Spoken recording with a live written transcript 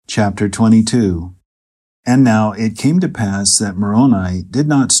Chapter 22. And now it came to pass that Moroni did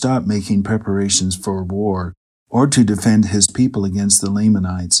not stop making preparations for war, or to defend his people against the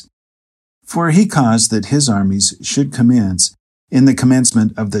Lamanites. For he caused that his armies should commence, in the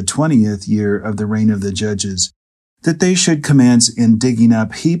commencement of the 20th year of the reign of the judges, that they should commence in digging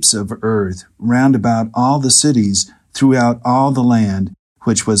up heaps of earth round about all the cities throughout all the land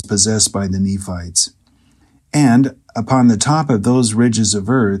which was possessed by the Nephites. And upon the top of those ridges of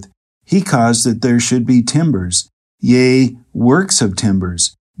earth, he caused that there should be timbers, yea, works of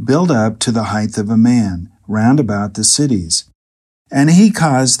timbers, built up to the height of a man, round about the cities. And he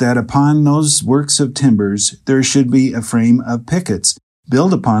caused that upon those works of timbers there should be a frame of pickets,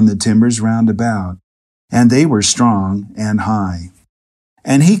 built upon the timbers round about, and they were strong and high.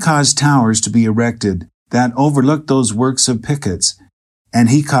 And he caused towers to be erected that overlooked those works of pickets, and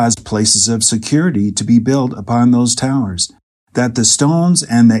he caused places of security to be built upon those towers, that the stones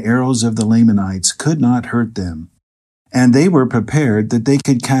and the arrows of the Lamanites could not hurt them. And they were prepared that they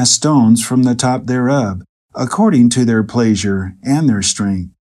could cast stones from the top thereof, according to their pleasure and their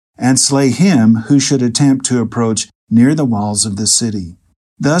strength, and slay him who should attempt to approach near the walls of the city.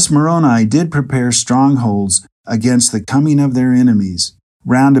 Thus Moroni did prepare strongholds against the coming of their enemies,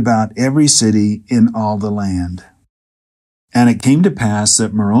 round about every city in all the land. And it came to pass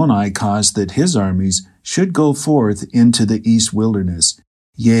that Moroni caused that his armies should go forth into the east wilderness.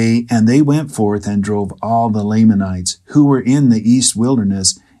 Yea, and they went forth and drove all the Lamanites who were in the east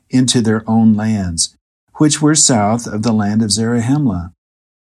wilderness into their own lands, which were south of the land of Zarahemla.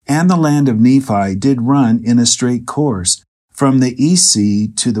 And the land of Nephi did run in a straight course, from the east sea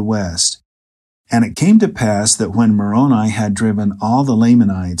to the west. And it came to pass that when Moroni had driven all the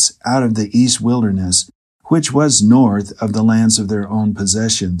Lamanites out of the east wilderness, which was north of the lands of their own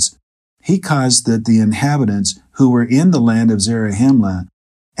possessions, he caused that the inhabitants who were in the land of Zarahemla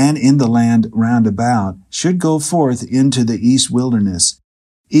and in the land round about should go forth into the east wilderness,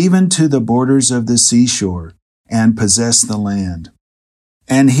 even to the borders of the seashore, and possess the land.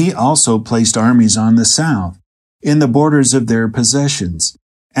 And he also placed armies on the south, in the borders of their possessions,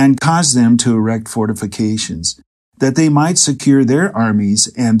 and caused them to erect fortifications, that they might secure their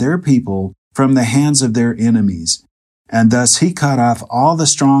armies and their people from the hands of their enemies. And thus he cut off all the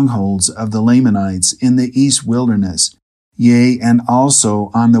strongholds of the Lamanites in the east wilderness, yea, and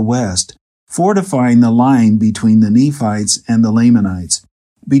also on the west, fortifying the line between the Nephites and the Lamanites,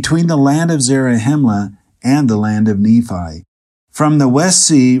 between the land of Zarahemla and the land of Nephi. From the west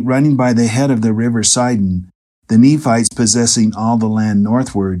sea running by the head of the river Sidon, the Nephites possessing all the land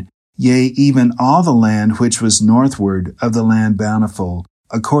northward, yea, even all the land which was northward of the land bountiful,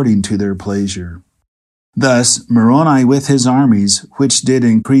 according to their pleasure. Thus Moroni with his armies, which did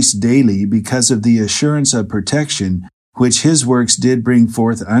increase daily because of the assurance of protection which his works did bring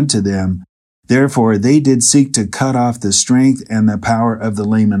forth unto them, therefore they did seek to cut off the strength and the power of the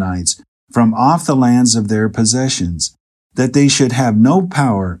Lamanites from off the lands of their possessions, that they should have no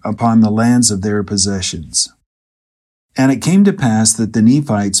power upon the lands of their possessions. And it came to pass that the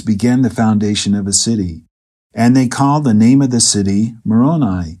Nephites began the foundation of a city, and they called the name of the city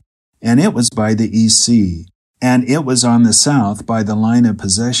Moroni, and it was by the east sea, and it was on the south by the line of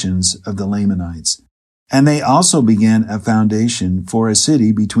possessions of the Lamanites. And they also began a foundation for a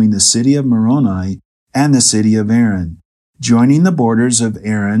city between the city of Moroni and the city of Aaron, joining the borders of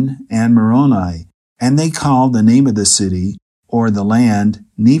Aaron and Moroni, and they called the name of the city, or the land,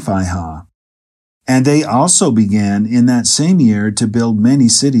 Nephihah. And they also began in that same year to build many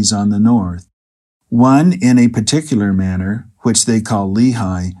cities on the north, one in a particular manner, which they call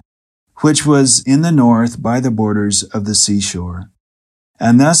Lehi, which was in the north by the borders of the seashore.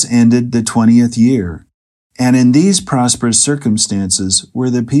 And thus ended the 20th year. And in these prosperous circumstances were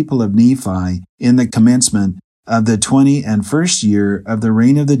the people of Nephi in the commencement of the 21st year of the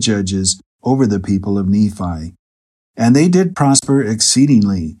reign of the judges over the people of Nephi. And they did prosper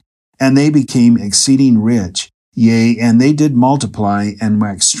exceedingly, and they became exceeding rich, yea, and they did multiply and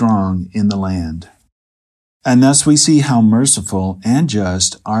wax strong in the land. And thus we see how merciful and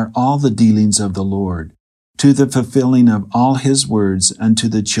just are all the dealings of the Lord, to the fulfilling of all his words unto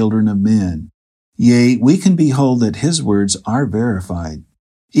the children of men. Yea, we can behold that his words are verified,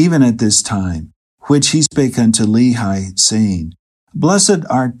 even at this time, which he spake unto Lehi, saying, Blessed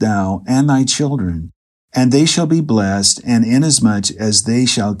art thou and thy children, and they shall be blessed, and inasmuch as they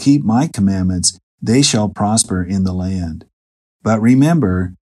shall keep my commandments, they shall prosper in the land. But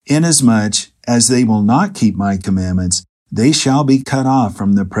remember, inasmuch as they will not keep my commandments, they shall be cut off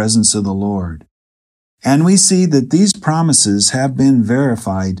from the presence of the Lord. And we see that these promises have been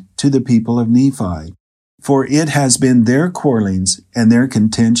verified to the people of Nephi. for it has been their quarrelings and their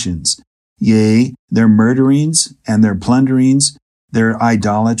contentions, yea, their murderings and their plunderings, their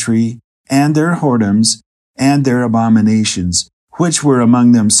idolatry and their whoredoms and their abominations, which were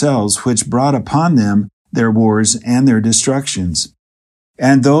among themselves, which brought upon them their wars and their destructions.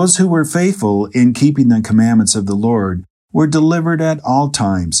 And those who were faithful in keeping the commandments of the Lord were delivered at all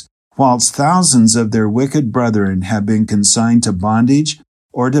times, whilst thousands of their wicked brethren have been consigned to bondage,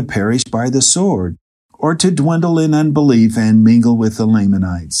 or to perish by the sword, or to dwindle in unbelief and mingle with the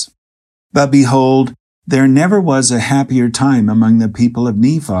Lamanites. But behold, there never was a happier time among the people of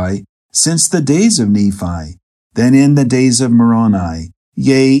Nephi since the days of Nephi than in the days of Moroni,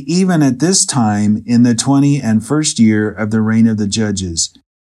 yea, even at this time in the 21st year of the reign of the judges.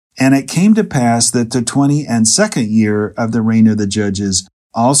 And it came to pass that the 22nd year of the reign of the judges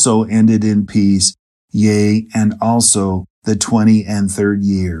also ended in peace, yea, and also the 23rd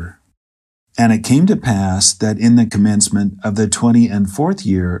year. And it came to pass that in the commencement of the 24th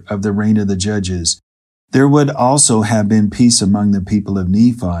year of the reign of the judges, there would also have been peace among the people of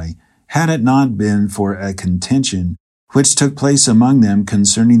Nephi, had it not been for a contention which took place among them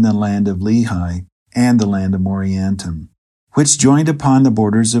concerning the land of Lehi and the land of Moriantum, which joined upon the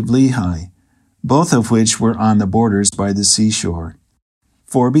borders of Lehi, both of which were on the borders by the seashore.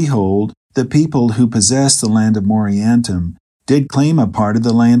 For behold, the people who possessed the land of Moriantum did claim a part of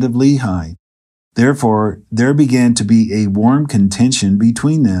the land of Lehi. Therefore there began to be a warm contention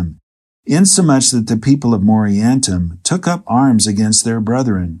between them, insomuch that the people of Moriantum took up arms against their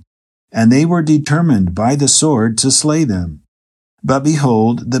brethren, and they were determined by the sword to slay them. But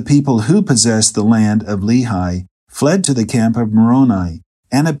behold, the people who possessed the land of Lehi fled to the camp of Moroni,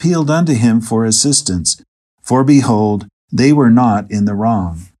 and appealed unto him for assistance, for behold, they were not in the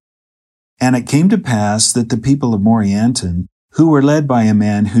wrong. And it came to pass that the people of Morianton, who were led by a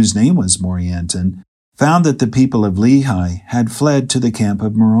man whose name was Morianton, found that the people of Lehi had fled to the camp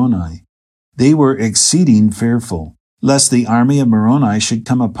of Moroni. They were exceeding fearful, lest the army of Moroni should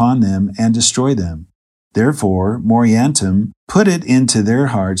come upon them and destroy them. Therefore Moriantum put it into their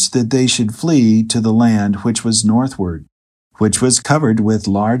hearts that they should flee to the land which was northward, which was covered with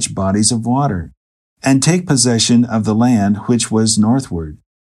large bodies of water, and take possession of the land which was northward.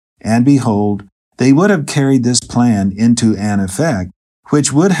 And behold, they would have carried this plan into an effect,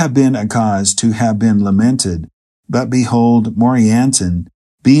 which would have been a cause to have been lamented. But behold, Morianton,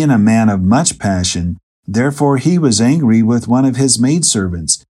 being a man of much passion, therefore he was angry with one of his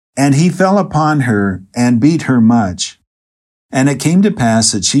maidservants, and he fell upon her and beat her much. And it came to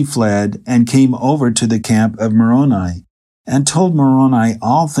pass that she fled and came over to the camp of Moroni, and told Moroni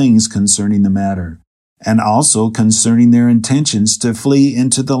all things concerning the matter, and also concerning their intentions to flee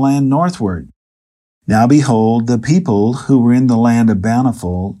into the land northward. Now behold, the people who were in the land of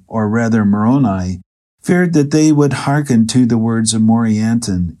Bountiful, or rather Moroni, feared that they would hearken to the words of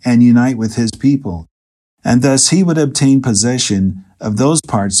Morianton and unite with his people, and thus he would obtain possession of those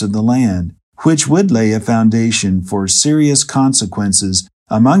parts of the land, which would lay a foundation for serious consequences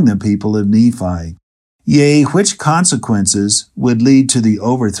among the people of Nephi, yea, which consequences would lead to the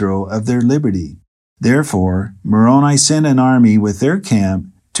overthrow of their liberty. Therefore Moroni sent an army with their camp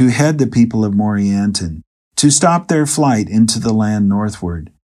to head the people of Morianton, to stop their flight into the land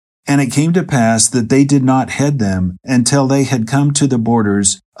northward. And it came to pass that they did not head them until they had come to the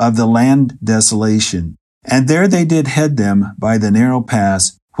borders of the land desolation, and there they did head them by the narrow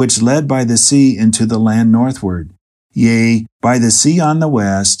pass which led by the sea into the land northward, yea, by the sea on the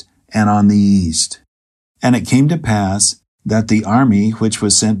west and on the east. And it came to pass that the army which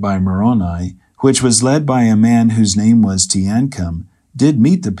was sent by Moroni, which was led by a man whose name was Teancum, did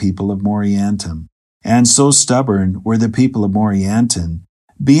meet the people of Moriantum. And so stubborn were the people of Morianton,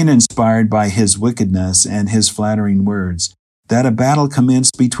 being inspired by his wickedness and his flattering words, that a battle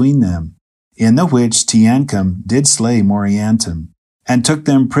commenced between them, in the which Teancum did slay Moriantum, and took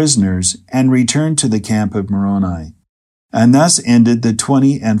them prisoners, and returned to the camp of Moroni. And thus ended the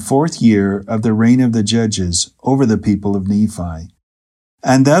 24th year of the reign of the judges over the people of Nephi.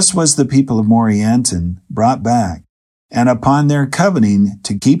 And thus was the people of Morianton brought back, and upon their covenanting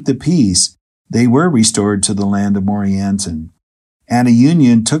to keep the peace, they were restored to the land of Morianton. And a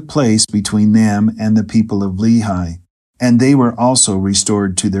union took place between them and the people of Lehi, and they were also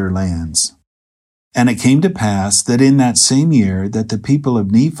restored to their lands. And it came to pass that in that same year that the people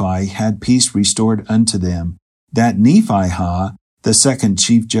of Nephi had peace restored unto them, that Nephihah, the second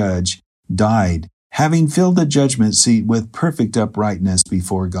chief judge, died, having filled the judgment seat with perfect uprightness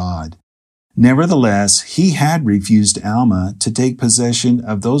before God. Nevertheless, he had refused Alma to take possession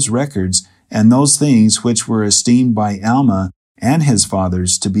of those records and those things which were esteemed by Alma and his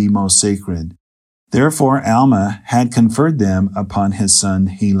fathers to be most sacred. Therefore Alma had conferred them upon his son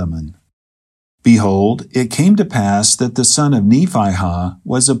Helaman. Behold, it came to pass that the son of Nephihah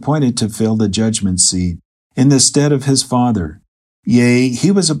was appointed to fill the judgment seat in the stead of his father. Yea,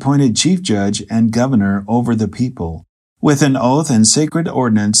 he was appointed chief judge and governor over the people, with an oath and sacred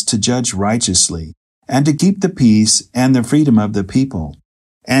ordinance to judge righteously, and to keep the peace and the freedom of the people,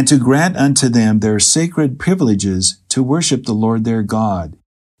 and to grant unto them their sacred privileges to worship the Lord their God,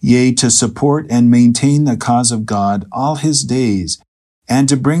 yea, to support and maintain the cause of God all his days, and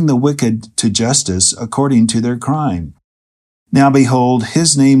to bring the wicked to justice according to their crime. Now behold,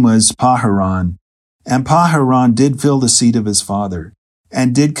 his name was Paharan, and Paharan did fill the seat of his father,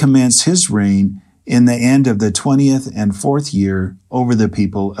 and did commence his reign in the end of the 20th and 4th year over the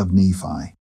people of Nephi.